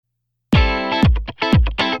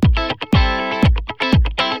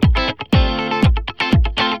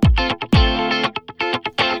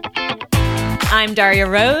I'm Daria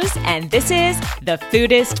Rose, and this is the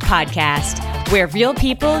Foodist Podcast, where real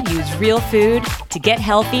people use real food to get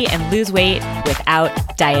healthy and lose weight without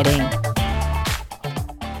dieting.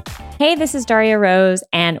 Hey, this is Daria Rose,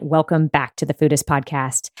 and welcome back to the Foodist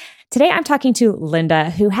Podcast. Today, I'm talking to Linda,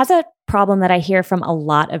 who has a problem that I hear from a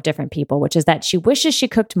lot of different people, which is that she wishes she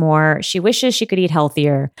cooked more, she wishes she could eat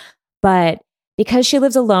healthier, but because she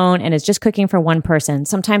lives alone and is just cooking for one person,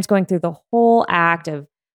 sometimes going through the whole act of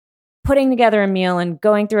putting together a meal and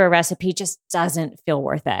going through a recipe just doesn't feel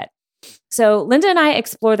worth it. So Linda and I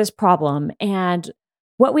explore this problem, and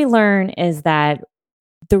what we learn is that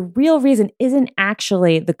the real reason isn't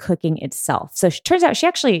actually the cooking itself. So it turns out she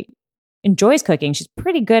actually enjoys cooking. She's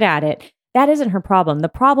pretty good at it. That isn't her problem. The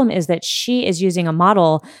problem is that she is using a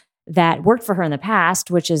model that worked for her in the past,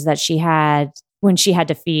 which is that when she had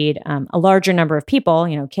to feed a larger number of people,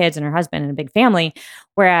 kids and her husband and a big family,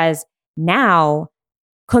 whereas now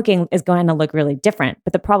cooking is going to look really different.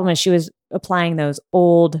 But the problem is she was applying those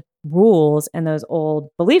old rules and those old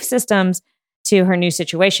belief systems to her new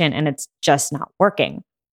situation, and it's just not working.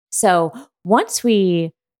 So once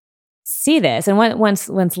we see this, and once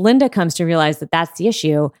Linda comes to realize that that's the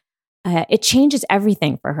issue, it changes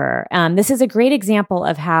everything for her. This is a great example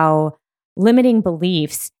of how limiting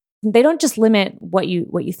beliefs, they don't just limit what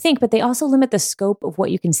you think, but they also limit the scope of what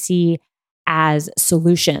you can see as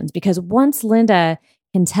solutions. Because once Linda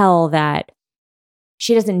can tell that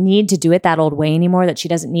she doesn't need to do it that old way anymore, that she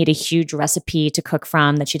doesn't need a huge recipe to cook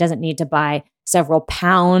from, that she doesn't need to buy several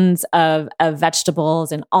pounds of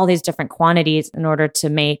vegetables and all these different quantities in order to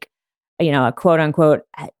make, a quote unquote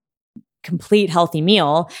complete healthy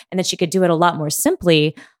meal, and that she could do it a lot more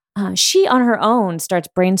simply. She on her own starts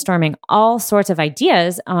brainstorming all sorts of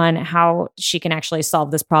ideas on how she can actually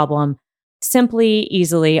solve this problem simply,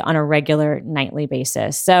 easily, on a regular nightly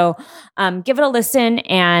basis. So give it a listen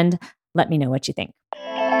and let me know what you think.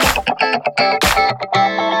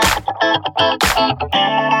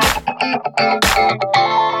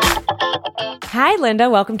 Hi, Linda.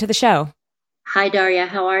 Welcome to the show. Hi, Daria.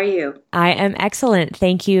 How are you? I am excellent.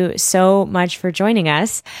 Thank you so much for joining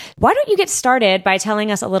us. Why don't you get started by telling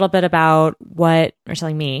us a little bit about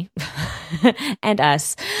telling me and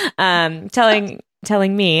us,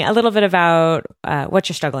 telling me a little bit about what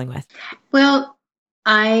you're struggling with. Well,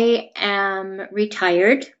 I am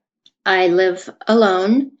retired. I live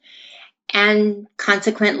alone and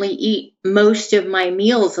consequently eat most of my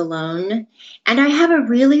meals alone. And I have a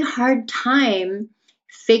really hard time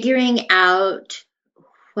figuring out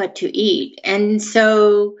what to eat. And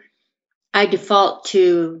so I default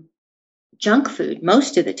to junk food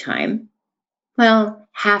most of the time. Well,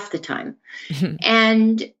 half the time.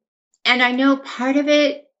 And I know part of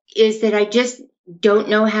it is that I just don't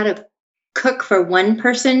know how to cook for one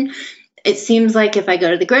person. It seems like if I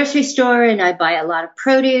go to the grocery store and I buy a lot of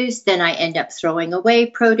produce, then I end up throwing away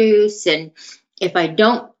produce. And if I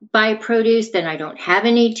don't buy produce, then I don't have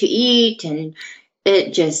any to eat. And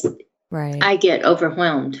it just, I get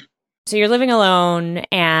overwhelmed. So you're living alone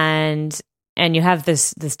and you have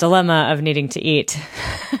this dilemma of needing to eat.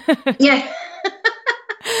 Yeah.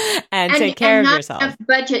 and take care of yourself. Enough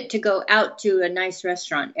budget to go out to a nice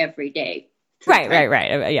restaurant every day.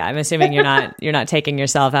 Right. Yeah, I'm assuming you're not taking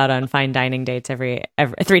yourself out on fine dining dates every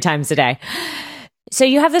 3 times a day. So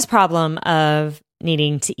you have this problem of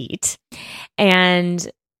needing to eat, and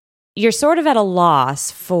you're sort of at a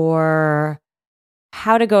loss for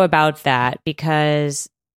how to go about that, because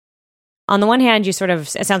on the one hand, it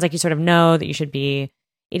sounds like you sort of know that you should be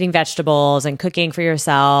eating vegetables and cooking for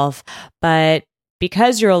yourself, but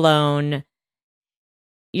because you're alone,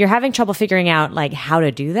 you're having trouble figuring out how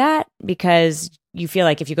to do that, because you feel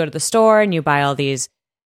like if you go to the store and you buy all these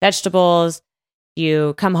vegetables,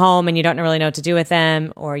 you come home and you don't really know what to do with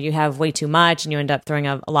them, or you have way too much and you end up throwing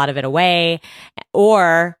a lot of it away,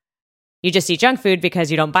 or you just eat junk food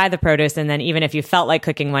because you don't buy the produce, and then even if you felt like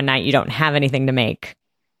cooking one night, you don't have anything to make.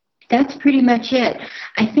 That's pretty much it.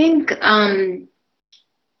 I think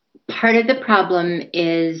part of the problem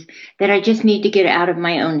is that I just need to get out of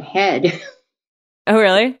my own head. Oh,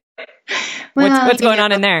 really? Well, what's going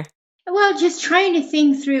on in there? Well, just trying to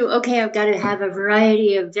think through, okay, I've got to have a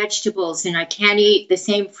variety of vegetables, and I can't eat the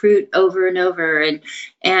same fruit over and over.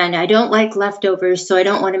 And I don't like leftovers, so I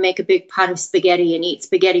don't want to make a big pot of spaghetti and eat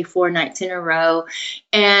spaghetti 4 nights in a row.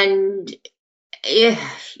 And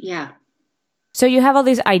yeah. So you have all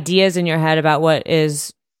these ideas in your head about what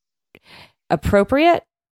is appropriate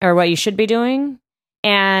or what you should be doing.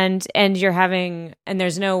 And you're having, and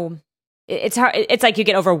there's no, it's hard. It's like you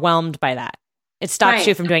get overwhelmed by that. It stops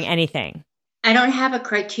you from doing anything. I don't have a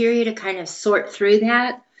criteria to kind of sort through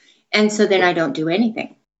that. And so then I don't do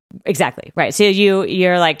anything. Exactly. Right. So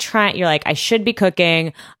you're like I should be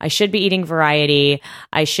cooking, I should be eating variety,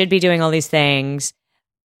 I should be doing all these things,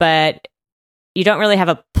 but you don't really have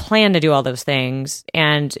a plan to do all those things,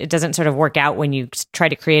 and it doesn't sort of work out when you try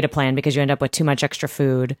to create a plan because you end up with too much extra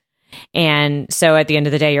food. And so at the end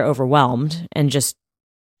of the day, you're overwhelmed and just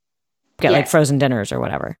get like frozen dinners or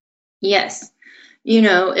whatever. Yes.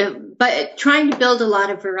 But trying to build a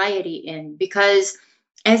lot of variety in, because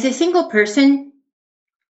as a single person,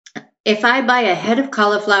 if I buy a head of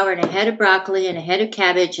cauliflower and a head of broccoli and a head of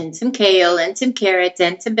cabbage and some kale and some carrots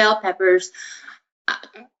and some bell peppers.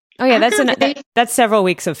 Oh yeah, that's several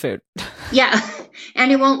weeks of food. Yeah.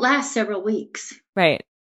 And it won't last several weeks. Right.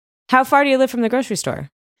 How far do you live from the grocery store?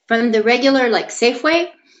 From the regular, like Safeway,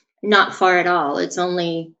 not far at all. It's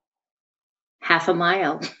only half a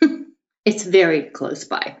mile. It's very close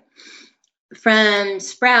by. From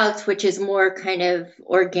Sprouts, which is more kind of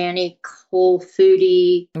organic, whole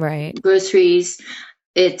foody groceries,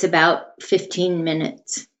 it's about 15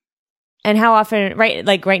 minutes. And how often, right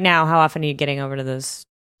now, how often are you getting over to those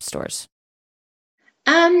stores?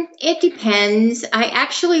 It depends.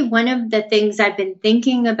 One of the things I've been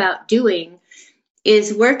thinking about doing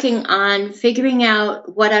is working on figuring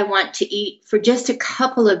out what I want to eat for just a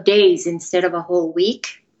couple of days instead of a whole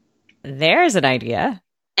week. There's an idea.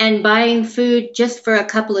 And buying food just for a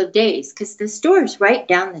couple of days, because the store's right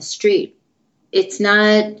down the street. It's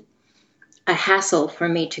not a hassle for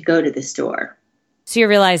me to go to the store. So you're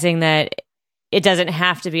realizing that it doesn't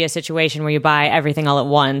have to be a situation where you buy everything all at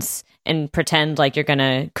once and pretend like you're going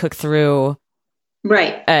to cook through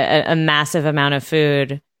a massive amount of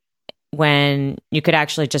food, when you could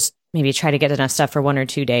actually just maybe try to get enough stuff for 1 or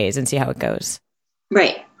 2 days and see how it goes.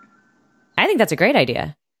 Right. I think that's a great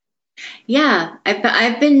idea. Yeah,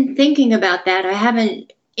 I've been thinking about that. I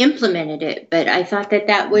haven't implemented it, but I thought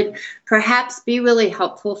that would perhaps be really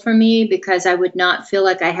helpful for me, because I would not feel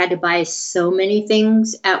like I had to buy so many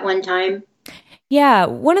things at one time. Yeah,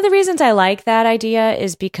 one of the reasons I like that idea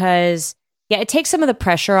is because, it takes some of the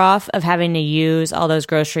pressure off of having to use all those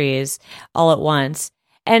groceries all at once.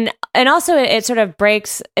 And also it sort of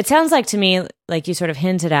breaks, it sounds like to me, like you sort of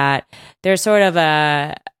hinted at, there's sort of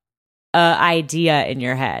a idea in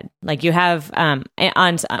your head. Like you have on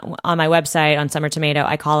my website on Summer Tomato,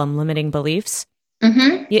 I call them limiting beliefs.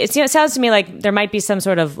 Mm-hmm. It sounds to me like there might be some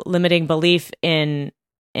sort of limiting belief in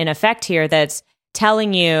effect here that's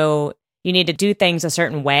telling you need to do things a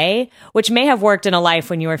certain way, which may have worked in a life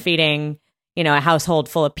when you were feeding, a household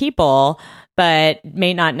full of people, but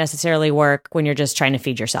may not necessarily work when you're just trying to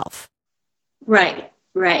feed yourself. Right.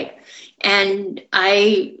 And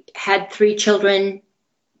I had 3 children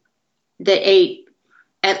that ate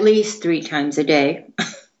at least 3 times a day.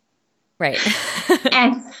 Right.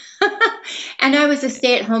 and I was a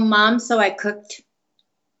stay-at-home mom, so I cooked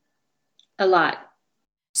a lot.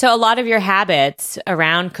 So a lot of your habits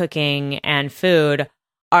around cooking and food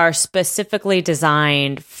are specifically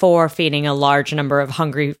designed for feeding a large number of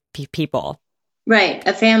hungry people. Right.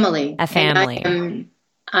 A family. And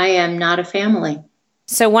I am not a family.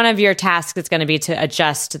 So one of your tasks is going to be to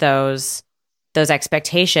adjust those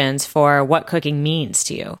expectations for what cooking means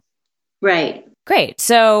to you. Right. Great.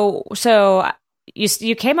 So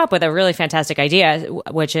you came up with a really fantastic idea,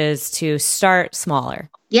 which is to start smaller.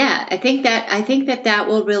 Yeah, I think that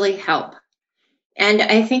will really help. And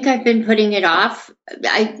I think I've been putting it off.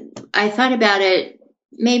 I thought about it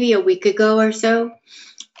maybe a week ago or so,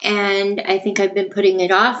 and I think I've been putting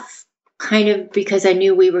it off kind of because I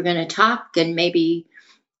knew we were going to talk, and maybe,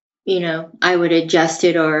 I would adjust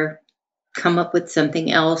it or come up with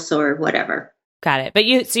something else or whatever. Got it. But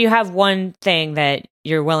you have one thing that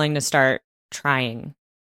you're willing to start trying.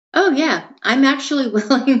 Oh yeah, I'm actually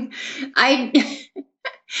willing.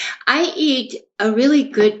 I eat a really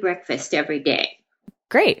good breakfast every day.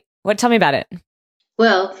 Great. Tell me about it.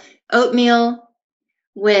 Well, oatmeal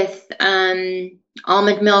with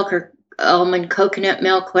almond milk or almond coconut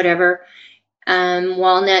milk, whatever,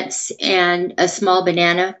 walnuts, and a small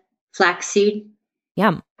banana, flaxseed.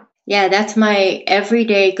 Yum. Yeah, that's my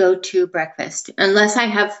everyday go-to breakfast, unless I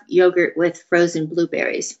have yogurt with frozen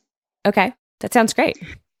blueberries. Okay, that sounds great.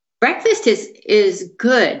 Breakfast is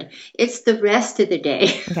good. It's the rest of the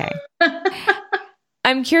day. Okay.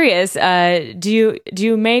 I'm curious. Do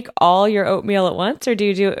you make all your oatmeal at once, or do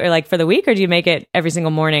you do like for the week, or do you make it every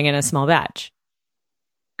single morning in a small batch?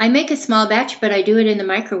 I make a small batch, but I do it in the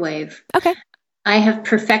microwave. Okay. I have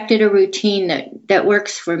perfected a routine that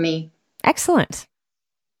works for me. Excellent.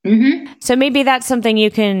 Mm-hmm. So maybe that's something you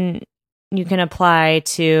can apply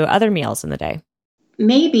to other meals in the day.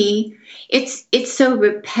 Maybe it's so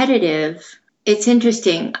repetitive It's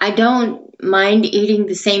interesting. I don't mind eating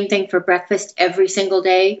the same thing for breakfast every single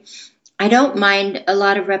day. I don't mind a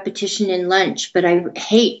lot of repetition in lunch, but I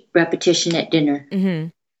hate repetition at dinner. Mm-hmm.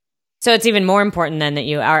 So it's even more important then that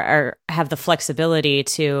you are have the flexibility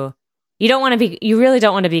to. You really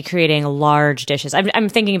don't want to be creating large dishes. I'm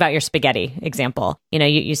thinking about your spaghetti example.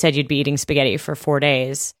 You said you'd be eating spaghetti for 4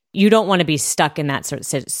 days. You don't want to be stuck in that sort of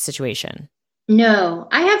situation. No,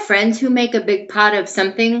 I have friends who make a big pot of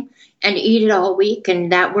something and eat it all week,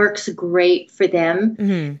 and that works great for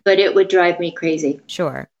them, but it would drive me crazy.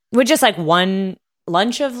 Sure. Would just like one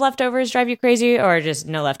lunch of leftovers drive you crazy, or just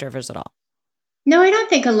no leftovers at all? No, I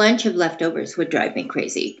don't think a lunch of leftovers would drive me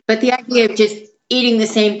crazy, but the idea of just eating the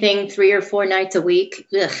same thing 3 or 4 nights a week,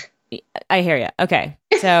 ugh. I hear you. Okay.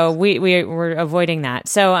 So we're avoiding that.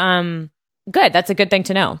 So good. That's a good thing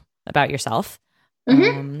to know about yourself.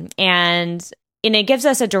 And it gives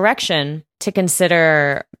us a direction to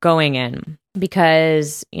consider going in,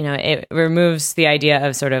 because, it removes the idea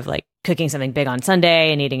of sort of like cooking something big on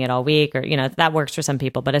Sunday and eating it all week, or, that works for some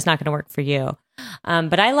people, but it's not going to work for you.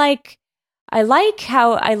 But I like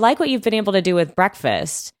what you've been able to do with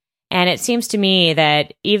breakfast. And it seems to me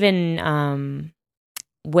that even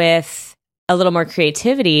with a little more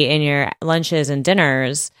creativity in your lunches and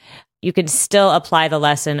dinners, you can still apply the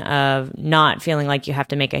lesson of not feeling like you have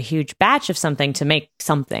to make a huge batch of something to make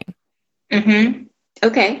something.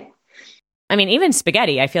 Okay. I mean, even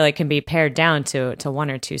spaghetti, I feel like can be pared down to 1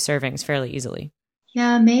 or 2 servings fairly easily.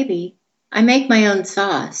 Yeah, maybe. I make my own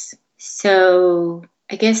sauce. So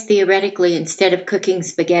I guess theoretically, instead of cooking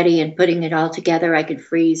spaghetti and putting it all together, I could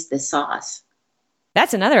freeze the sauce.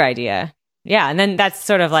 That's another idea. Yeah. And then that's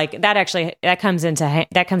sort of like that comes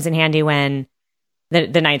in handy when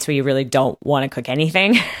the nights where you really don't want to cook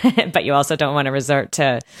anything, but you also don't want to resort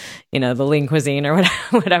to, the lean cuisine or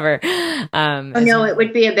whatever. No, it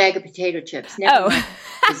would be a bag of potato chips. Never mind.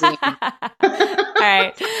 All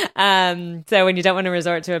right. So when you don't want to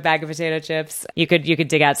resort to a bag of potato chips, you could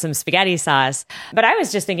dig out some spaghetti sauce. But I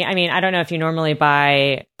was just thinking, I mean, I don't know if you normally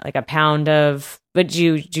buy like a pound of, but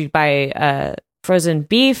do you buy frozen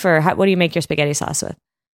beef, or what do you make your spaghetti sauce with?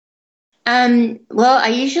 Well, I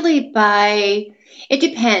usually buy, it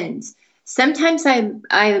depends. Sometimes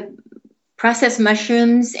I process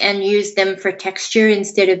mushrooms and use them for texture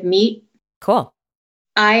instead of meat. Cool.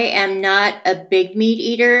 I am not a big meat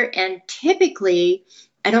eater, and typically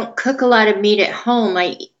I don't cook a lot of meat at home.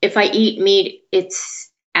 If I eat meat,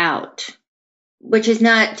 it's out, which is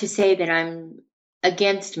not to say that I'm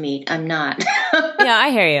against meat. I'm not. Yeah,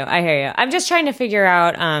 I hear you. I'm just trying to figure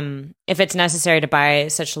out if it's necessary to buy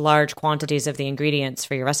such large quantities of the ingredients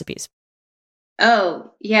for your recipes.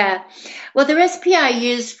 Oh, yeah. Well, the recipe I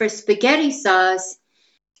use for spaghetti sauce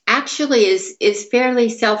actually is fairly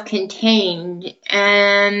self-contained,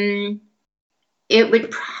 and it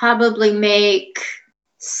would probably make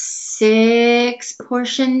 6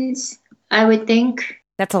 portions, I would think.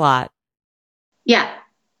 That's a lot. Yeah.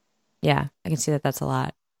 Yeah, I can see that that's a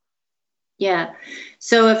lot. Yeah.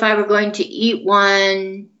 So if I were going to eat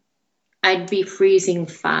one, I'd be freezing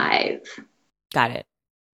 5. Got it.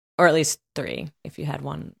 Or at least 3 if you had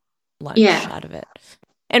one lunch out of it.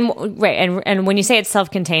 And right, and when you say it's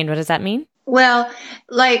self-contained, what does that mean? Well,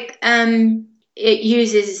 like it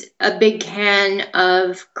uses a big can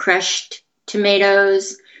of crushed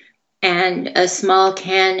tomatoes and a small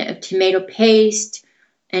can of tomato paste,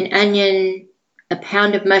 an onion, a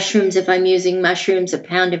pound of mushrooms if I'm using mushrooms, a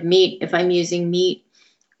pound of meat if I'm using meat.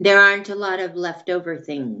 There aren't a lot of leftover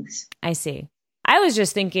things. I see. I was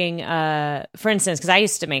just thinking, for instance, because I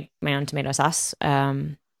used to make my own tomato sauce,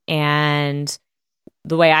 and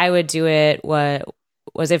the way I would do it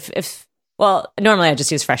was if normally I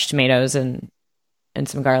just use fresh tomatoes and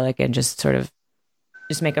some garlic and just sort of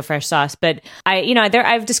just make a fresh sauce. But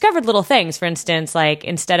I've discovered little things. For instance, like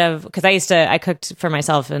instead of, because I cooked for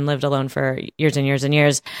myself and lived alone for years and years and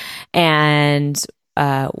years, and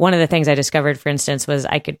one of the things I discovered, for instance, was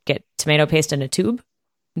I could get tomato paste in a tube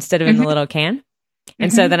instead of in the little can.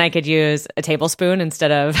 And so then I could use a tablespoon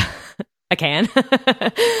instead of a can.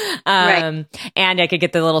 Right. And I could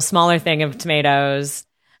get the little smaller thing of tomatoes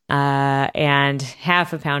and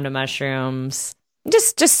half a pound of mushrooms.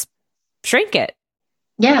 Just shrink it.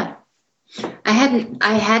 Yeah. I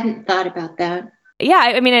hadn't thought about that. Yeah,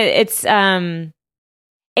 I mean it's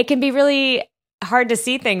it can be really hard to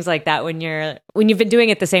see things like that when you've been doing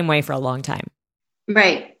it the same way for a long time.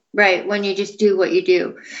 Right. When you just do what you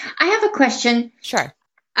do. I have a question. Sure.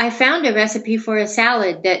 I found a recipe for a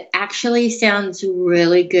salad that actually sounds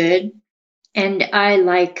really good, and I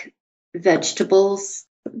like vegetables,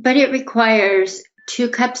 but it requires 2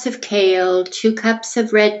 cups of kale, 2 cups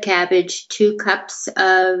of red cabbage, 2 cups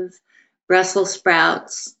of Brussels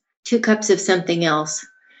sprouts, 2 cups of something else,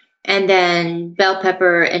 and then bell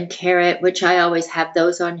pepper and carrot, which I always have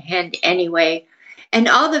those on hand anyway. And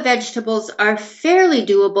all the vegetables are fairly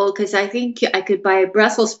doable because I think I could buy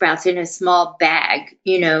Brussels sprouts in a small bag,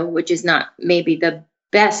 which is not maybe the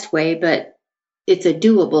best way, but it's a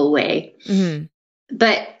doable way. Mm-hmm.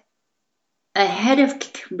 But a head of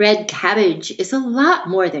red cabbage is a lot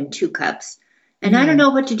more than 2 cups. And I don't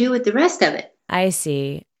know what to do with the rest of it. I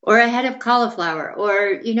see. Or a head of cauliflower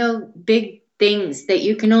or, big things that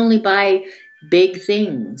you can only buy big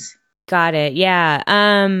things. Got it. Yeah.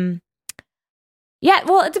 Yeah.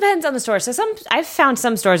 Well, it depends on the store. So I've found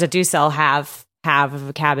some stores that do sell half of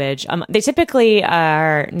a cabbage. They typically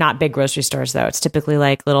are not big grocery stores though. It's typically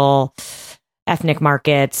like little ethnic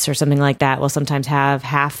markets or something like that will sometimes have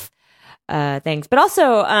half things. But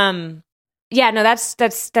also, that's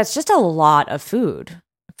just a lot of food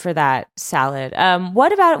for that salad.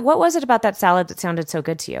 What was it about that salad that sounded so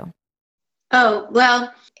good to you? Oh,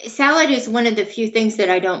 well, salad is one of the few things that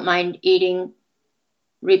I don't mind eating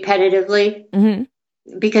repetitively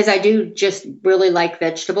because I do just really like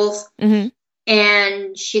vegetables. Mm-hmm.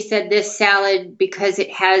 And she said this salad, because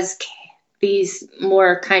it has these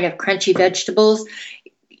more kind of crunchy vegetables,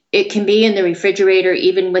 it can be in the refrigerator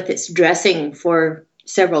even with its dressing for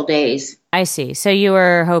several days. I see. So you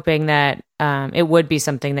were hoping that it would be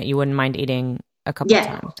something that you wouldn't mind eating a couple of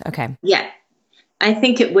times. Okay. Yeah. I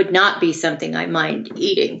think it would not be something I mind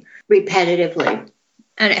eating repetitively.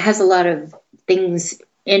 And it has a lot of things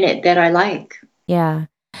in it that I like. Yeah.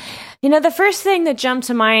 The first thing that jumped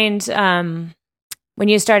to mind when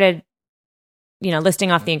you started,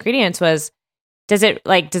 listing off the ingredients was, does it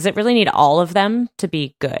really need all of them to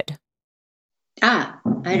be good? I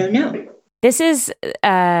don't know. This is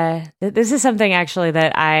something actually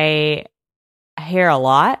that I hear a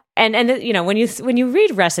lot. And when you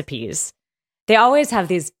read recipes, they always have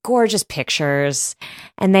these gorgeous pictures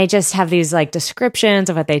and they just have these like descriptions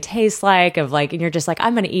of what they taste like and you're just like,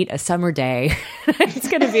 I'm going to eat a summer day. It's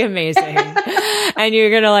going to be amazing. And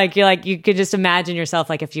you're going to you could just imagine yourself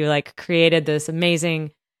like if you like created this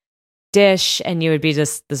amazing dish and you would be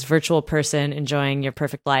just this virtual person enjoying your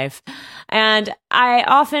perfect life. And I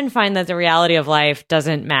often find that the reality of life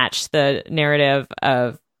doesn't match the narrative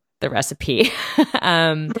of the recipe.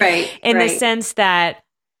 Right. In the sense that,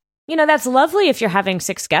 that's lovely if you're having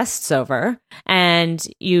 6 guests over and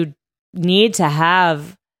you need to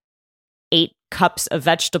have 8 cups of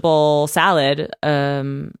vegetable salad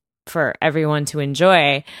for everyone to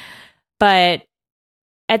enjoy. But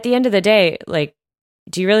at the end of the day, like,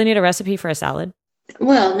 do you really need a recipe for a salad?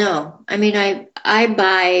 Well, no. I mean, I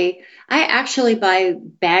actually buy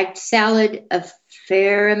bagged salad a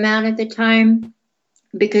fair amount of the time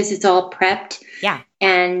because it's all prepped. Yeah.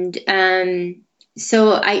 And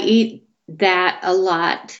so I eat that a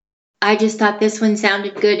lot. I just thought this one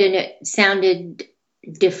sounded good and it sounded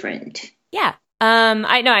different. Yeah.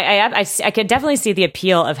 I know. I could definitely see the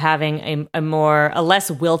appeal of having a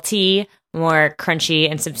less wilty, more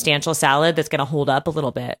crunchy and substantial salad that's going to hold up a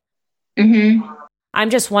little bit. Mm-hmm. I'm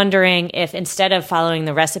just wondering if instead of following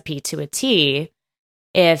the recipe to a T,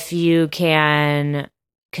 if you can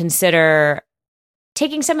consider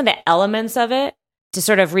taking some of the elements of it to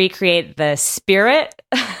sort of recreate the spirit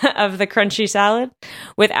of the crunchy salad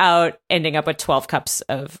without ending up with 12 cups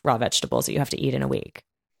of raw vegetables that you have to eat in a week.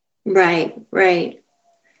 Right.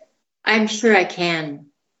 I'm sure I can.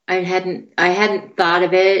 I hadn't thought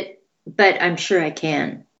of it, but I'm sure I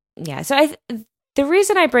can. Yeah. So the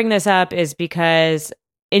reason I bring this up is because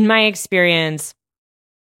in my experience,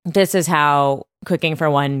 this is how cooking for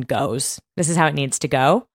one goes. This is how it needs to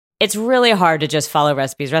go. It's really hard to just follow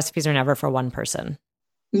recipes. Recipes are never for one person.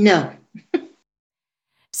 No.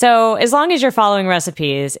 So as long as you're following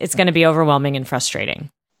recipes, it's going to be overwhelming and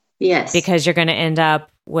frustrating. Yes. Because you're going to end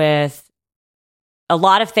up with a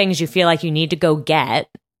lot of things you feel like you need to go get,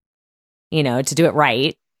 to do it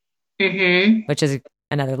right, which is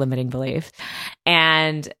another limiting belief.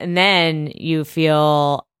 And then you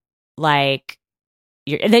feel like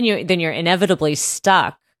you're inevitably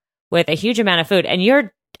stuck with a huge amount of food. And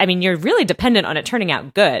you're really dependent on it turning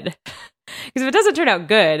out good. Because if it doesn't turn out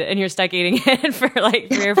good and you're stuck eating it for like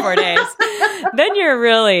 3 or 4 days, then you're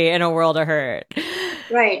really in a world of hurt.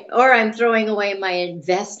 Right. Or I'm throwing away my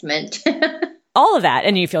investment. All of that.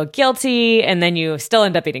 And you feel guilty and then you still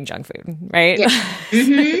end up eating junk food, right? Yeah.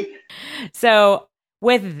 Mm-hmm. So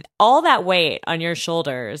with all that weight on your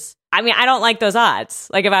shoulders, I don't like those odds.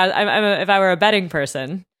 Like if I were a betting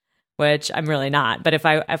person, which I'm really not. But if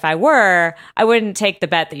I were, I wouldn't take the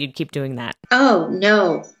bet that you'd keep doing that. Oh,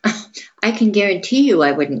 no. I can guarantee you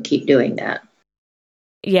I wouldn't keep doing that.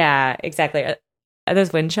 Yeah, exactly. Are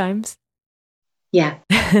those wind chimes? Yeah.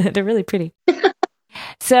 They're really pretty.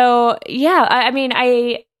 So, yeah, I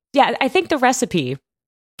think the recipe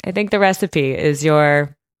is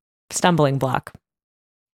your stumbling block.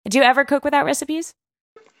 Do you ever cook without recipes?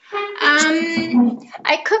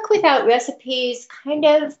 I cook without recipes, kind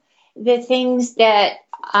of the things that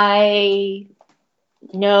I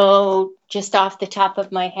know just off the top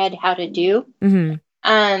of my head how to do.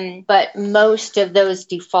 Mm-hmm. But most of those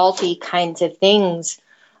defaulty kinds of things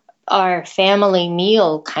are family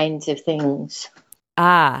meal kinds of things.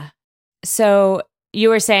 Ah, so you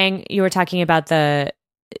were talking about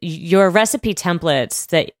your recipe templates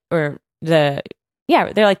they're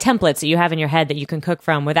like templates that you have in your head that you can cook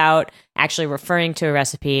from without actually referring to a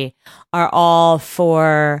recipe are all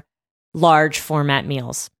for large format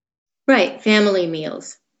meals. Right, family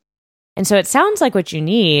meals. And so it sounds like what you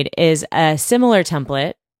need is a similar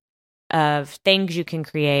template of things you can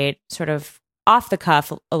create sort of off the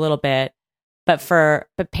cuff a little bit, but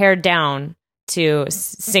pared down to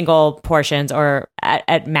single portions or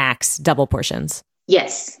at max double portions.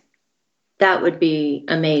 Yes, that would be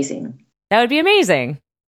amazing. That would be amazing.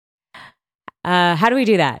 How do we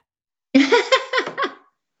do that?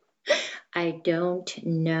 I don't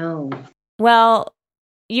know. Well,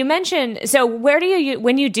 you mentioned, so where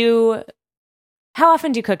do how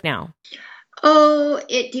often do you cook now? Oh,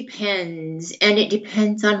 it depends. And it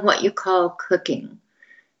depends on what you call cooking.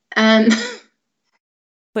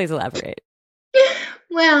 Please elaborate.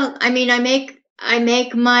 Well, I mean, I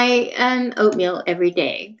make my oatmeal every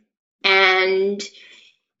day. And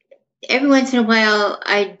every once in a while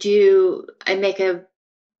I make a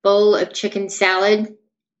bowl of chicken salad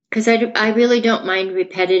because I really don't mind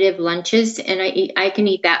repetitive lunches, and I can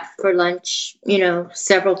eat that for lunch,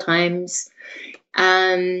 several times.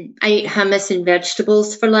 I eat hummus and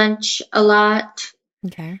vegetables for lunch a lot.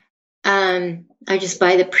 Okay. I just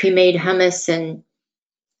buy the pre-made hummus, and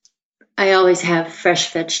I always have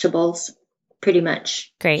fresh vegetables pretty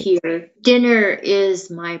much. Great. Here. Dinner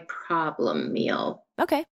is my problem meal.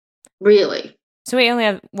 Okay. Really. So we only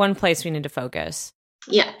have one place we need to focus.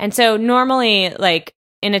 Yeah. And so normally, like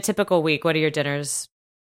in a typical week, what are your dinners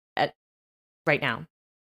at right now?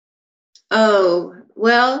 Oh,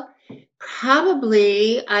 well,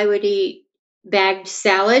 probably I would eat bagged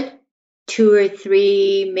salad 2 or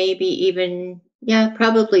 3, maybe even,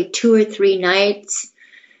 probably 2 or 3 nights.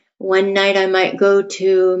 One night I might go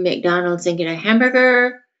to McDonald's and get a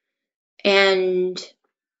hamburger. And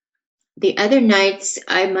the other nights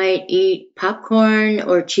I might eat popcorn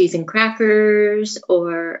or cheese and crackers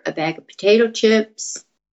or a bag of potato chips.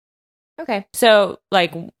 Okay. So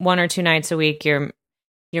like 1 or 2 nights a week you're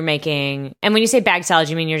making, and when you say bagged salad,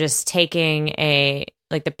 you mean you're just taking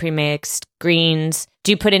the pre-mixed greens.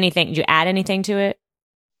 Do you add anything to it?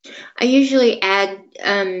 I usually add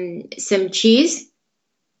some cheese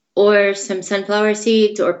or some sunflower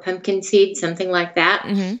seeds or pumpkin seeds, something like that.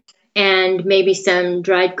 Mm-hmm. And maybe some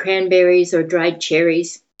dried cranberries or dried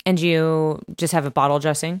cherries. And you just have a bottle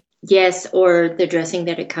dressing? Yes, or the dressing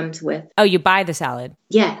that it comes with. Oh, you buy the salad?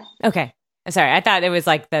 Yeah. Okay. Sorry, I thought it was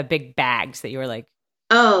like the big bags that you were like...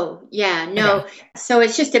 Oh, yeah, no. Okay. So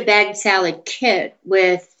it's just a bagged salad kit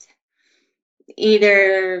with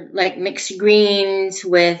either like mixed greens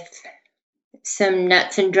with some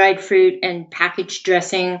nuts and dried fruit and packaged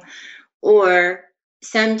dressing, or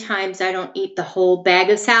sometimes I don't eat the whole bag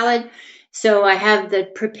of salad. So I have the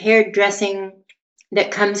prepared dressing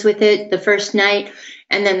that comes with it the first night,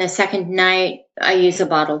 and then the second night I use a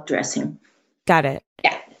bottled dressing. Got it.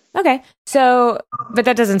 Yeah. Okay. So, but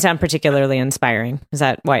that doesn't sound particularly inspiring. Is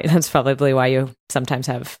that why? That's probably why you sometimes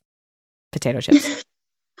have potato chips.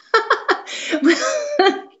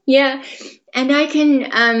 Well, yeah. And I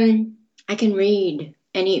can read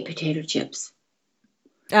and eat potato chips.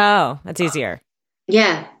 Oh, that's easier.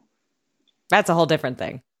 Yeah. That's a whole different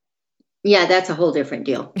thing. Yeah, that's a whole different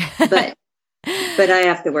deal. But I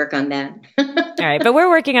have to work on that. All right, but we're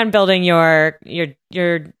working on building your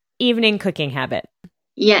evening cooking habit.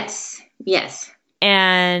 Yes.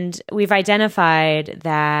 And we've identified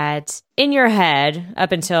that in your head,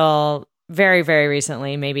 up until very, very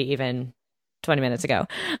recently, maybe even 20 minutes ago,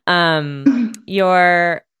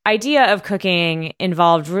 your idea of cooking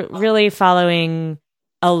involved really following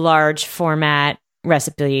a large format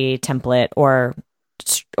recipe template or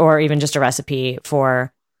even just a recipe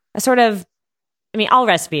for a sort of, all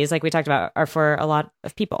recipes, like we talked about, are for a lot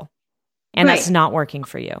of people. And That's not working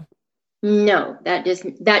for you. No, that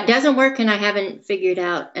doesn't work, and I haven't figured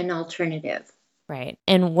out an alternative. Right.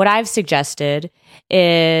 And what I've suggested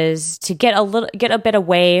is to get a bit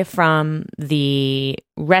away from the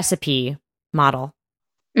recipe model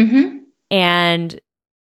Mm-hmm. and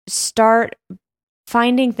start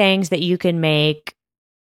finding things that you can make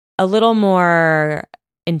a little more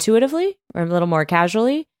intuitively or a little more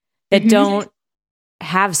casually that Mm-hmm. don't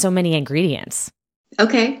have so many ingredients.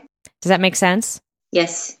 Okay. Does that make sense?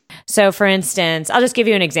 Yes. So, for instance, I'll just give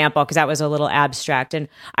you an example because that was a little abstract, and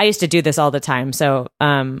I used to do this all the time. So,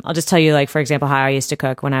 I'll just tell you, like, for example, how I used to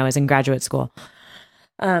cook when I was in graduate school.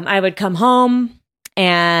 I would come home,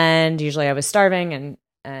 and usually I was starving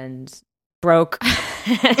and broke,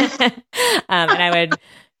 and I would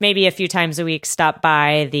maybe a few times a week stop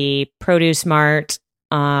by the Produce Mart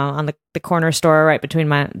on the corner store right between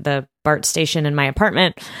the BART station and my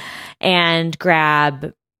apartment, and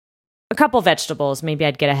grab a couple vegetables. Maybe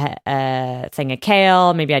I'd get a thing of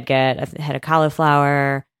kale. Maybe I'd get a head of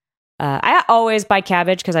cauliflower. I always buy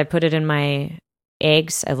cabbage because I put it in my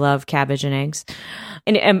eggs. I love cabbage and eggs.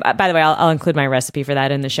 And by the way, I'll include my recipe for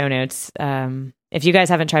that in the show notes. If you guys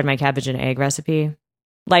haven't tried my cabbage and egg recipe,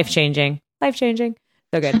 life-changing, so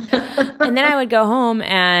good. And then I would go home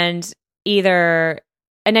and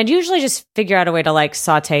I'd usually just figure out a way to like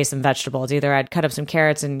saute some vegetables. Either I'd cut up some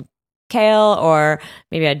carrots and kale, or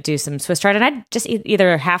maybe I'd do some Swiss chard, and I'd just eat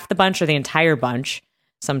either half the bunch or the entire bunch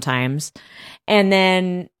sometimes, and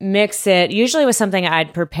then mix it usually with something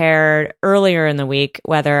I'd prepared earlier in the week,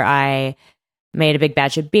 whether I made a big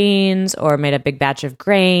batch of beans or made a big batch of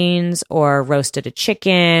grains or roasted a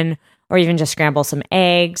chicken or even just scramble some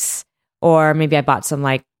eggs, or maybe I bought some,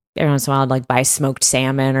 like, every once in a while I'd like buy smoked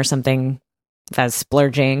salmon or something if I was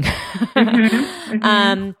splurging. Mm-hmm.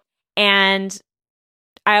 Mm-hmm. And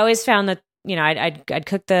I always found that, I'd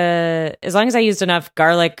cook as long as I used enough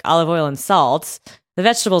garlic, olive oil, and salt, the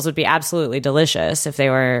vegetables would be absolutely delicious if they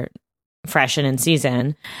were fresh and in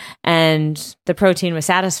season. And the protein was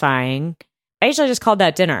satisfying. I usually just called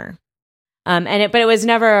that dinner. But I was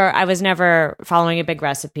never following a big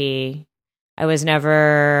recipe. I was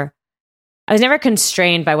never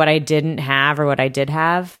constrained by what I didn't have or what I did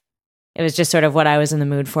have. It was just sort of what I was in the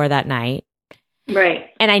mood for that night. Right.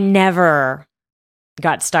 And I never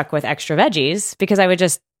got stuck with extra veggies because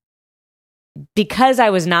I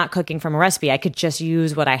was not cooking from a recipe, I could just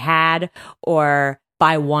use what I had or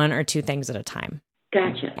buy one or two things at a time.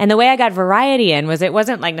 Gotcha. And the way I got variety in was it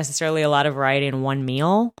wasn't like necessarily a lot of variety in one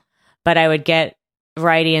meal, but I would get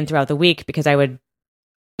variety in throughout the week because I would,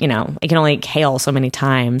 I can only eat kale so many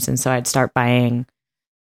times. And so I'd start buying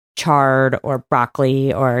chard or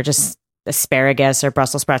broccoli or just asparagus or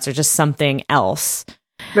Brussels sprouts or just something else.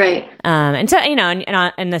 Right. And so,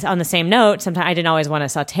 on the same note, sometimes I didn't always want it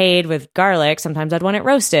sauteed with garlic. Sometimes I'd want it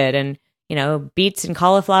roasted, and, beets and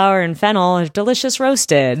cauliflower and fennel are delicious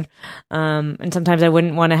roasted. And sometimes I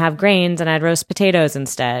wouldn't want to have grains and I'd roast potatoes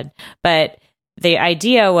instead. But the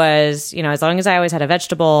idea was, as long as I always had a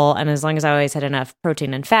vegetable and as long as I always had enough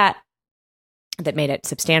protein and fat that made it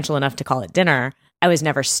substantial enough to call it dinner, I was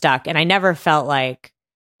never stuck. And I never felt like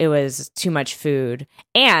it was too much food.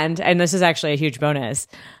 And this is actually a huge bonus,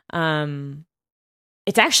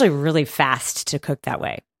 it's actually really fast to cook that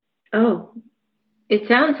way. Oh, it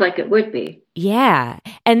sounds like it would be. Yeah.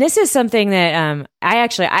 And this is something that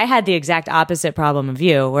I had the exact opposite problem of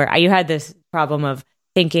you, where you had this problem of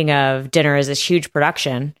thinking of dinner as this huge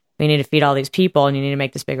production. We need to feed all these people and you need to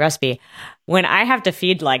make this big recipe. When I have to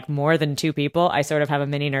feed like more than two people, I sort of have a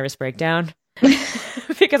mini nervous breakdown.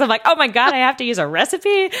 Because I'm like, oh my God, I have to use a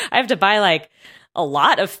recipe. I have to buy like a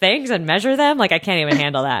lot of things and measure them. Like I can't even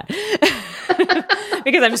handle that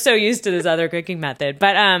because I'm so used to this other cooking method.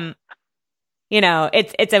 But,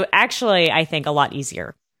 it's actually, I think, a lot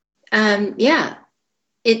easier. Yeah,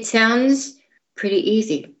 it sounds pretty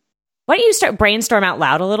easy. Why don't you start brainstorm out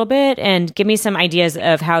loud a little bit and give me some ideas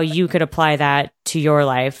of how you could apply that to your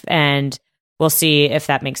life, and we'll see if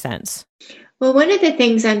that makes sense. Well, one of the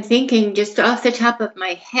things I'm thinking just off the top of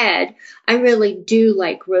my head, I really do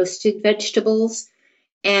like roasted vegetables,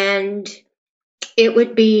 and it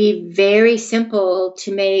would be very simple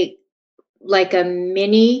to make like a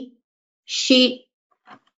mini sheet.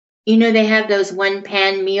 They have those one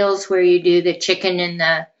pan meals where you do the chicken and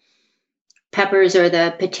the peppers or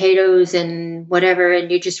the potatoes and whatever,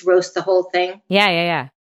 and you just roast the whole thing. Yeah.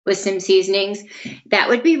 With some seasonings. That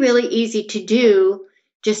would be really easy to do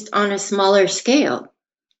just on a smaller scale.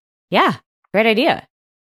 Yeah, great idea.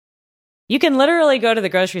 You can literally go to the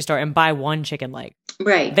grocery store and buy one chicken leg.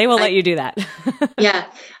 Right. They will let you do that. Yeah,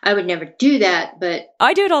 I would never do that, but...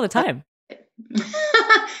 I do it all the time.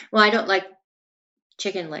 Well, I don't like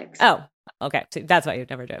chicken legs. Oh, Okay, so that's why you'd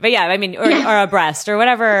never do it. But yeah, I mean, or a breast or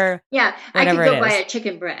whatever. Yeah, I could go buy a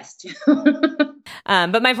chicken breast.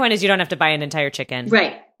 But my point is, you don't have to buy an entire chicken,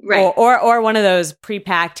 right? Or one of those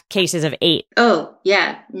pre-packed cases of 8. Oh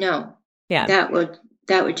yeah, no, yeah, that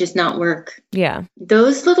would just not work. Yeah,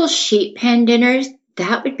 those little sheet pan dinners,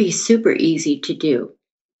 that would be super easy to do.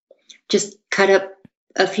 Just cut up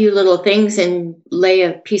a few little things and lay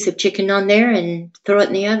a piece of chicken on there and throw it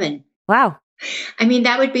in the oven. Wow. I mean,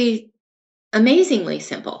 that would be amazingly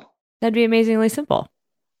simple. That'd be amazingly simple.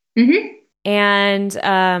 Mm-hmm.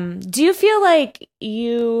 And do you feel like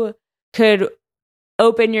you could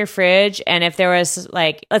open your fridge and if there was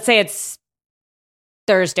like, let's say it's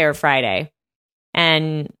Thursday or Friday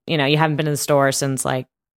and, you haven't been in the store since like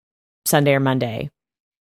Sunday or Monday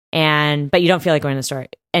but you don't feel like going to the store.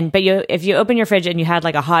 But if you open your fridge and you had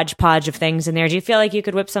like a hodgepodge of things in there, do you feel like you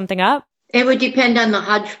could whip something up? It would depend on the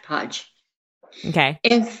hodgepodge. Okay.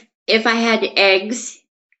 If I had eggs,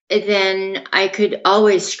 then I could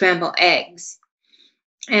always scramble eggs.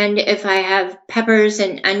 And if I have peppers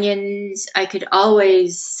and onions, I could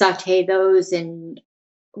always saute those. And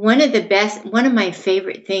one of my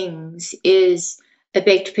favorite things is a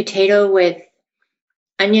baked potato with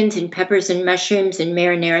onions and peppers and mushrooms and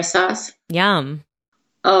marinara sauce. Yum.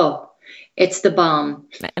 Oh, it's the bomb.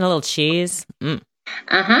 And a little cheese.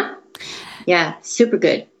 Uh-huh. Yeah, super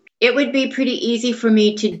good. It would be pretty easy for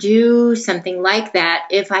me to do something like that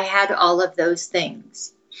if I had all of those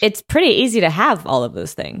things. It's pretty easy to have all of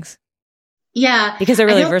those things. Yeah. Because they're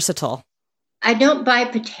really versatile. I don't buy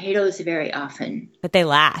potatoes very often. But they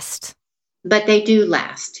last. But they do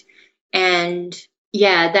last. And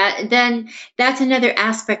yeah, that's another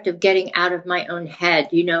aspect of getting out of my own head,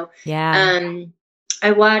 Yeah.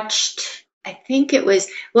 I watched, I think it was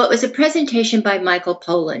a presentation by Michael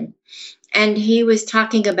Pollan. And he was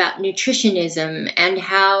talking about nutritionism and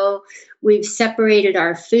how we've separated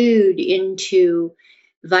our food into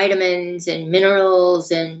vitamins and minerals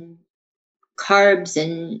and carbs,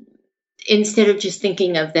 and instead of just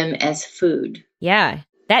thinking of them as food. Yeah,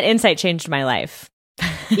 that insight changed my life.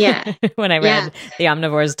 Yeah. When I read The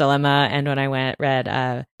Omnivore's Dilemma and when I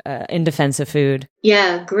read In Defense of Food.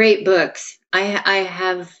 Yeah, great books. I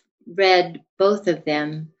have read both of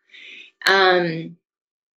them.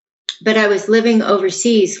 But I was living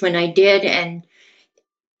overseas when I did, and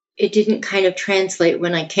it didn't kind of translate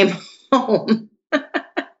when I came home.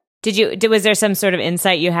 Was there some sort of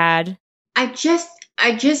insight you had? I just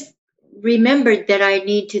remembered that I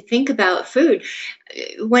need to think about food.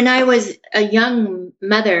 When I was a young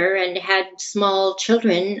mother and had small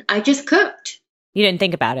children, I just cooked. You didn't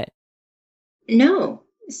think about it? No.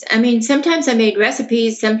 I mean, sometimes I made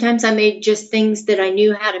recipes, sometimes I made just things that I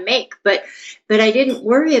knew how to make, but I didn't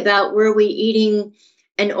worry about, were we eating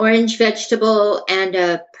an orange vegetable and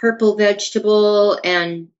a purple vegetable,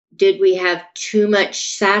 and did we have too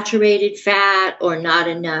much saturated fat or not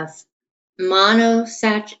enough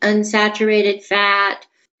unsaturated fat?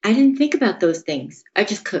 I didn't think about those things. I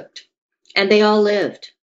just cooked, and they all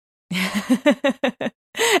lived.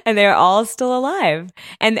 And they're all still alive.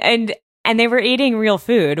 And they were eating real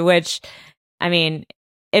food, which, I mean,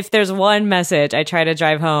 if there's one message I try to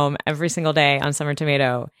drive home every single day on Summer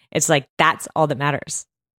Tomato, it's like, that's all that matters.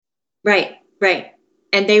 Right.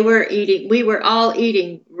 And we were all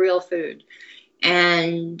eating real food.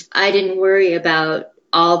 And I didn't worry about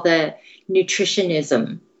all the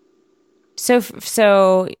nutritionism.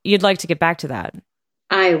 So you'd like to get back to that?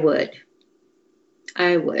 I would.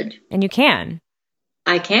 And you can.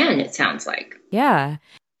 I can, it sounds like. Yeah.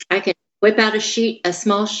 I can whip out a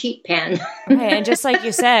small sheet pan. Okay, and just like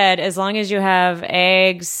you said, as long as you have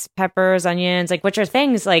eggs, peppers, onions, which are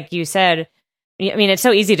things like you said, I mean, it's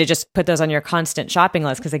so easy to just put those on your constant shopping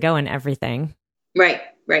list because they go in everything. Right.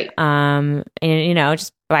 And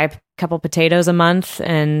just buy a couple potatoes a month,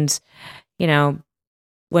 and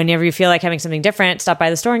whenever you feel like having something different, stop by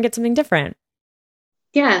the store and get something different.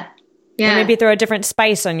 Yeah. And maybe throw a different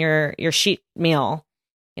spice on your sheet meal.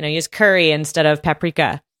 Use curry instead of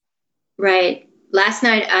paprika. Right. Last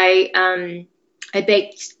night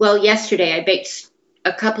yesterday I baked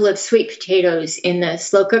a couple of sweet potatoes in the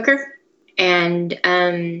slow cooker and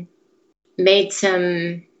made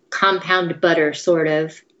some compound butter, sort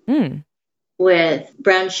of, with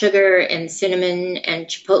brown sugar and cinnamon and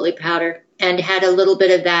chipotle powder, and had a little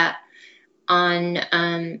bit of that on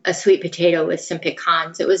a sweet potato with some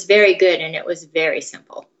pecans. It was very good, and it was very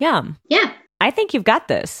simple. Yum. Yeah. I think you've got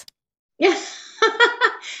this. Yeah.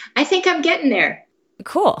 I think I'm getting there.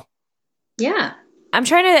 Cool. Yeah. I'm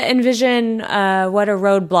trying to envision what a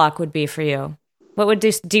roadblock would be for you. What would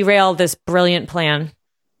derail this brilliant plan?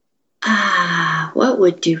 What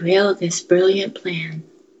would derail this brilliant plan?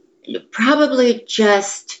 Probably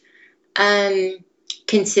just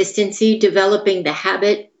consistency, developing the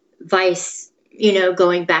habit, vice,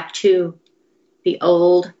 going back to the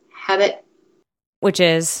old habit. Which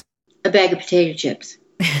is? A bag of potato chips.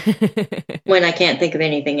 When I can't think of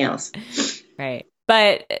anything else. Right.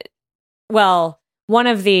 But, well, one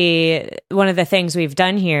of the things we've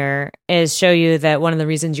done here is show you that one of the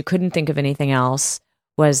reasons you couldn't think of anything else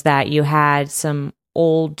was that you had some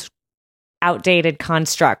old, outdated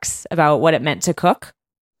constructs about what it meant to cook,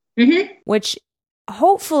 which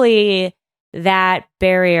hopefully that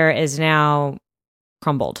barrier is now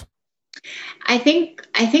crumbled. I think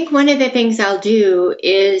one of the things I'll do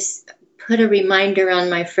is put a reminder on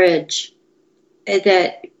my fridge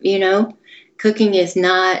that, cooking is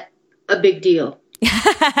not a big deal.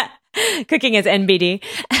 Cooking is NBD.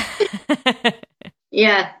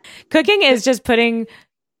 Yeah. Cooking is just putting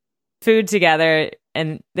food together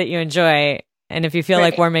and that you enjoy. And if you feel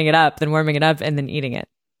like warming it up, then warming it up and then eating it.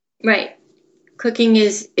 Right. Cooking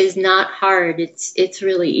is not hard. It's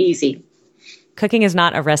really easy. Cooking is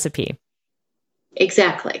not a recipe.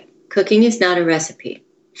 Exactly. Cooking is not a recipe.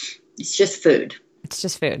 It's just food. It's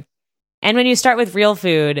just food. And when you start with real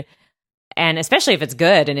food, and especially if it's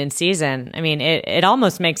good and in season, I mean, it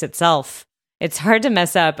almost makes itself. It's hard to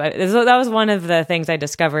mess up. That was one of the things I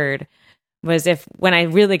discovered was when I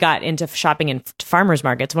really got into shopping in farmers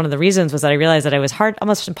markets, one of the reasons was that I realized that it was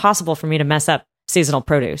almost impossible for me to mess up seasonal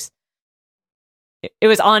produce. It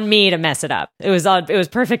was on me to mess it up. It was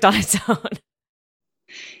perfect on its own.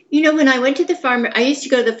 When I went to I used to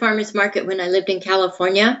go to the farmer's market when I lived in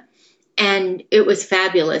California, and it was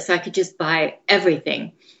fabulous. I could just buy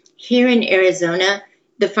everything. Here in Arizona,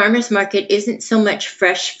 the farmer's market isn't so much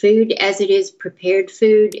fresh food as it is prepared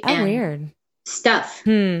food and weird stuff.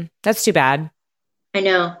 That's too bad. I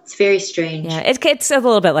know. It's very strange. Yeah, it's a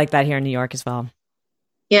little bit like that here in New York as well.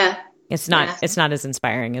 Yeah. It's not as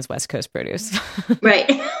inspiring as West Coast produce.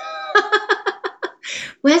 Right.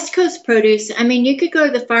 West Coast produce, I mean, you could go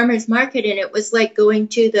to the farmer's market and it was like going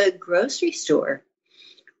to the grocery store.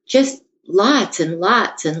 Just lots and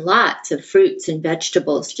lots and lots of fruits and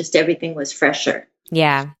vegetables. Just everything was fresher.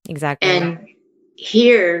 Yeah, exactly. And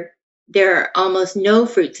here, there are almost no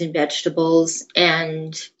fruits and vegetables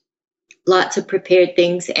and lots of prepared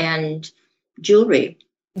things and jewelry.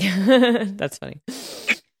 That's funny.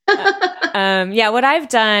 What I've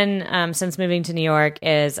done since moving to New York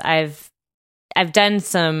is I've done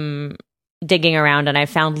some digging around and I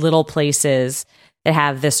found little places that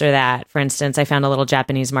have this or that. For instance, I found a little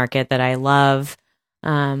Japanese market that I love,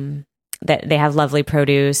 that they have lovely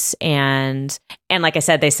produce and like I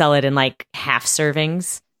said, they sell it in like half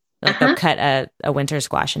servings. Like they'll cut a winter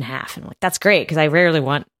squash in half. And I'm like, that's great because I rarely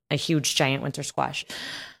want a huge giant winter squash.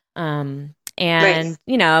 So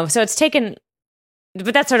it's taken,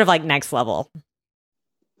 but that's sort of like next level.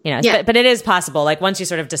 But it is possible. Like once you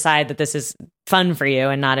sort of decide that this is fun for you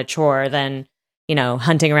and not a chore, then,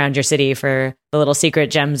 hunting around your city for the little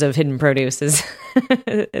secret gems of hidden produce is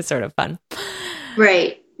sort of fun.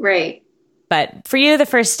 Right, right. But for you, the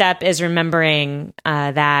first step is remembering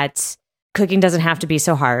that cooking doesn't have to be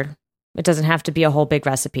so hard. It doesn't have to be a whole big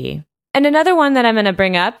recipe. And another one that I'm going to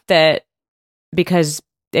bring up because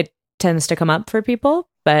it tends to come up for people,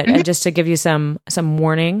 but just to give you some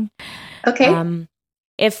warning. Okay.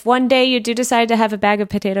 If one day you do decide to have a bag of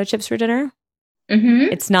potato chips for dinner,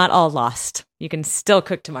 it's not all lost. You can still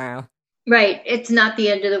cook tomorrow. Right. It's not the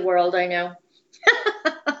end of the world. I know.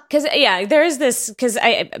 Because, there is this, because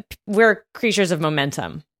we're creatures of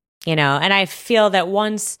momentum, and I feel that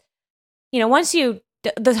once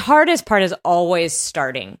the hardest part is always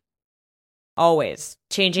starting, always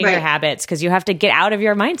changing your habits, because you have to get out of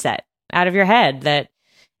your mindset, out of your head that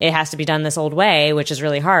it has to be done this old way, which is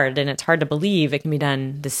really hard. And it's hard to believe it can be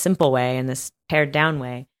done this simple way and this pared down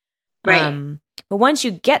way. Right. But once you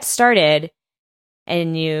get started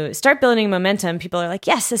and you start building momentum, people are like,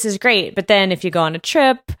 yes, this is great. But then if you go on a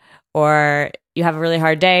trip or you have a really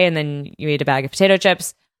hard day and then you eat a bag of potato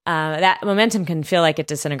chips, that momentum can feel like it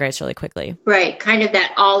disintegrates really quickly. Right. Kind of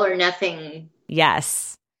that all or nothing.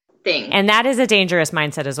 Yes. Thing. And that is a dangerous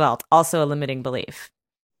mindset as well. It's also a limiting belief.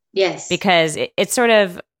 Yes. Because it's sort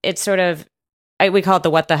of, we call it the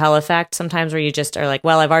what the hell effect sometimes, where you just are like,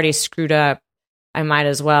 well, I've already screwed up. I might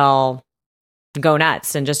as well go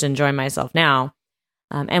nuts and just enjoy myself now.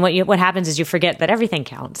 And what happens is you forget that everything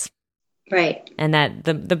counts. Right. And that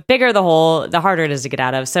the bigger the hole, the harder it is to get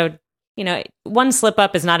out of. So, one slip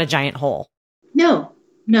up is not a giant hole. No,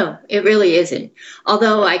 it really isn't.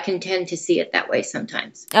 Although I can tend to see it that way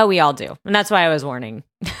sometimes. Oh, we all do. And that's why I was warning.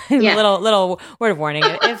 Yeah. little word of warning.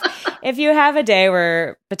 If you have a day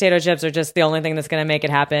where potato chips are just the only thing that's going to make it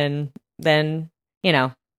happen, then,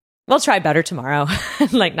 we'll try better tomorrow.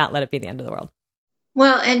 Like, not let it be the end of the world.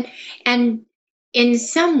 Well, and in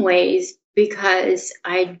some ways, because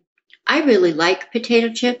I really like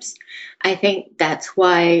potato chips, I think that's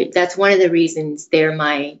one of the reasons they're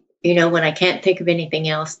my, when I can't think of anything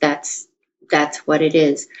else, that's what it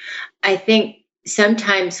is. I think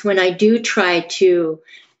sometimes when I do try to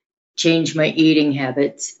change my eating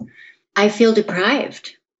habits, I feel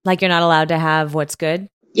deprived. Like you're not allowed to have what's good?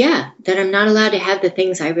 Yeah, that I'm not allowed to have the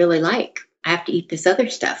things I really like. I have to eat this other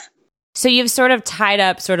stuff. So you've sort of tied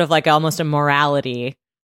up sort of like almost a morality.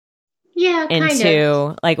 Yeah, kind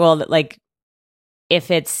of. Like,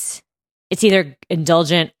 if it's either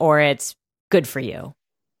indulgent or it's good for you.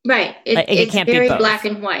 Right. It can't very be both. Black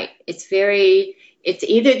and white. It's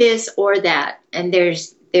either this or that. And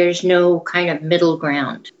there's no kind of middle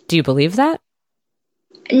ground. Do you believe that?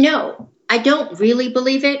 No, I don't really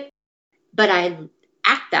believe it, but I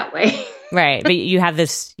act that way. Right. But you have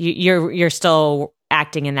this, you're still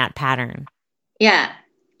acting in that pattern. Yeah.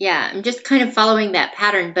 I'm just kind of following that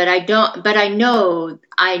pattern, but I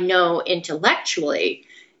know intellectually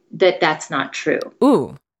that that's not true.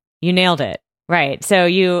 Ooh, you nailed it. Right. So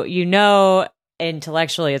you know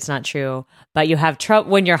intellectually it's not true, but you have trouble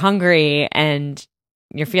when you're hungry and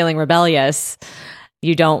you're feeling rebellious.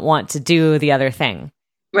 You don't want to do the other thing.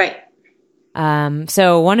 Right.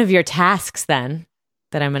 So one of your tasks then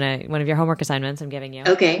one of your homework assignments I'm giving you.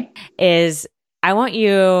 Okay. Is I want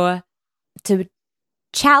you to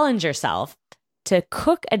challenge yourself to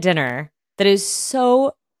cook a dinner that is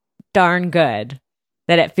so darn good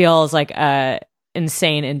that it feels like a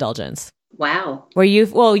insane indulgence. Wow. Where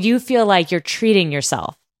you feel like you're treating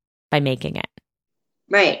yourself by making it.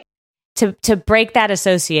 Right. To break that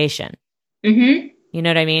association. Mm-hmm. You know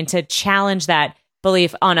what I mean? To challenge that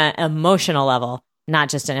belief on an emotional level, not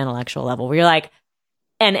just an intellectual level, where you're like,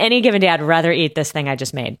 and any given day, I'd rather eat this thing I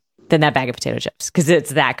just made than that bag of potato chips because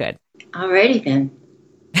it's that good. Alrighty then.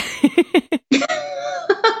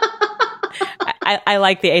 I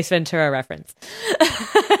like the Ace Ventura reference.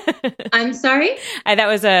 I'm sorry? That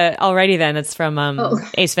was alrighty then. It's from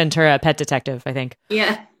Ace Ventura, Pet Detective, I think.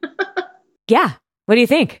 Yeah. Yeah. What do you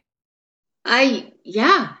think? That's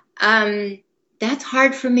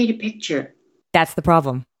hard for me to picture. That's the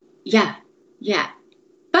problem. Yeah.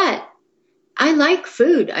 But I like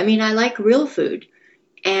food. I mean, I like real food.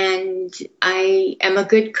 And I am a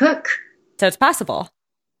good cook. So it's possible.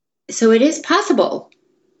 So it is possible.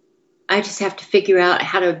 I just have to figure out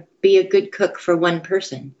how to be a good cook for one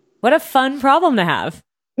person. What a fun problem to have.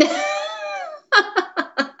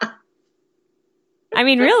 I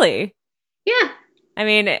mean, really? Yeah. I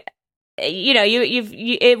mean,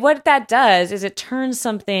 what that does is it turns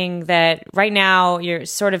something that right now you're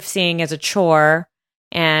sort of seeing as a chore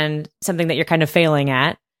and something that you're kind of failing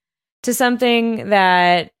at to something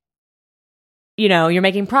that, you're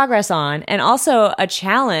making progress on, and also a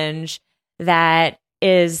challenge that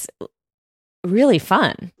is really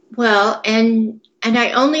fun. Well, and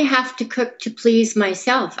I only have to cook to please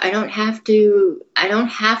myself. I don't have to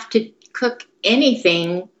cook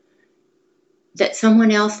anything that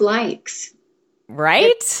someone else likes.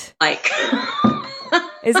 Right?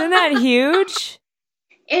 Isn't that huge?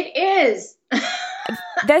 It is.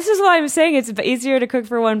 This is why I'm saying it's easier to cook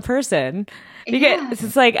for one person. Because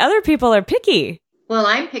it's like other people are picky. Well,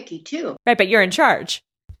 I'm picky too. Right, but you're in charge.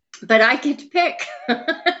 But I get to pick.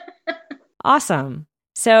 Awesome.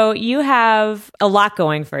 So you have a lot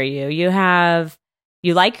going for you. You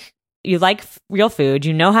like real food.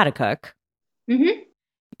 You know how to cook. Mm-hmm.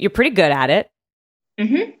 You're pretty good at it.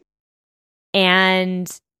 Mm-hmm.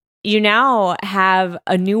 And you now have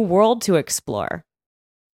a new world to explore.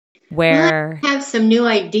 Where I have some new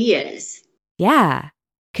ideas. Yeah.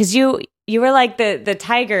 Because you were like the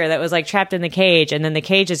tiger that was like trapped in the cage, and then the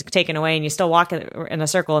cage is taken away and you still walk in a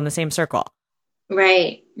circle, in the same circle.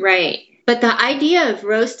 Right. But the idea of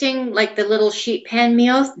roasting like the little sheet pan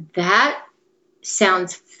meals, that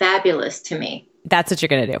sounds fabulous to me. That's what you're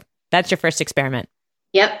going to do. That's your first experiment.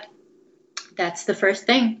 Yep. That's the first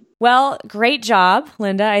thing. Well, great job,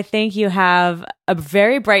 Linda. I think you have a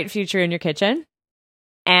very bright future in your kitchen.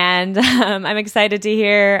 And I'm excited to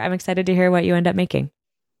hear what you end up making.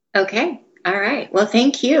 Okay. All right. Well,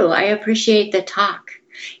 thank you. I appreciate the talk.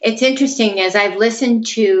 It's interesting as I've listened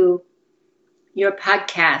to your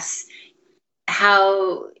podcasts,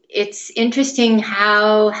 how it's interesting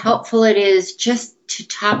how helpful it is just to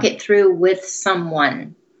talk it through with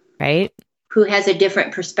someone. Right. Who has a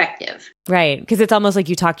different perspective. Right. Because it's almost like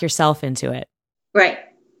you talk yourself into it. Right.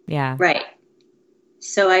 Yeah. Right.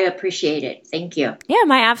 So I appreciate it. Thank you. Yeah,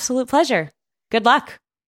 my absolute pleasure. Good luck.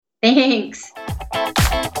 Thanks.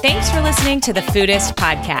 Thanks for listening to the Foodist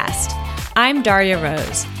Podcast. I'm Darya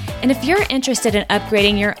Rose. And if you're interested in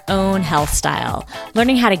upgrading your own health style,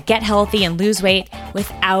 learning how to get healthy and lose weight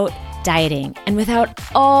without dieting and without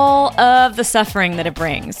all of the suffering that it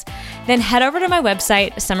brings, then head over to my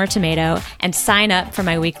website, Summer Tomato, and sign up for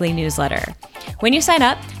my weekly newsletter. When you sign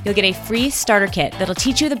up, you'll get a free starter kit that'll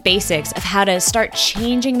teach you the basics of how to start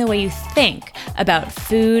changing the way you think about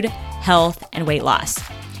food, health, and weight loss.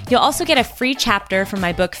 You'll also get a free chapter from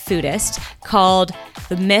my book, Foodist, called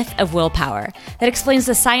The Myth of Willpower, that explains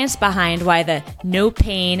the science behind why the no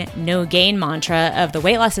pain, no gain mantra of the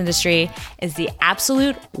weight loss industry is the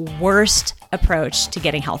absolute worst approach to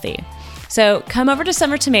getting healthy. So come over to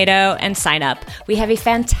Summer Tomato and sign up. We have a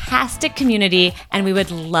fantastic community, and we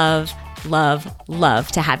would love, love, love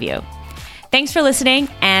to have you. Thanks for listening,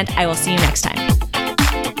 and I will see you next time.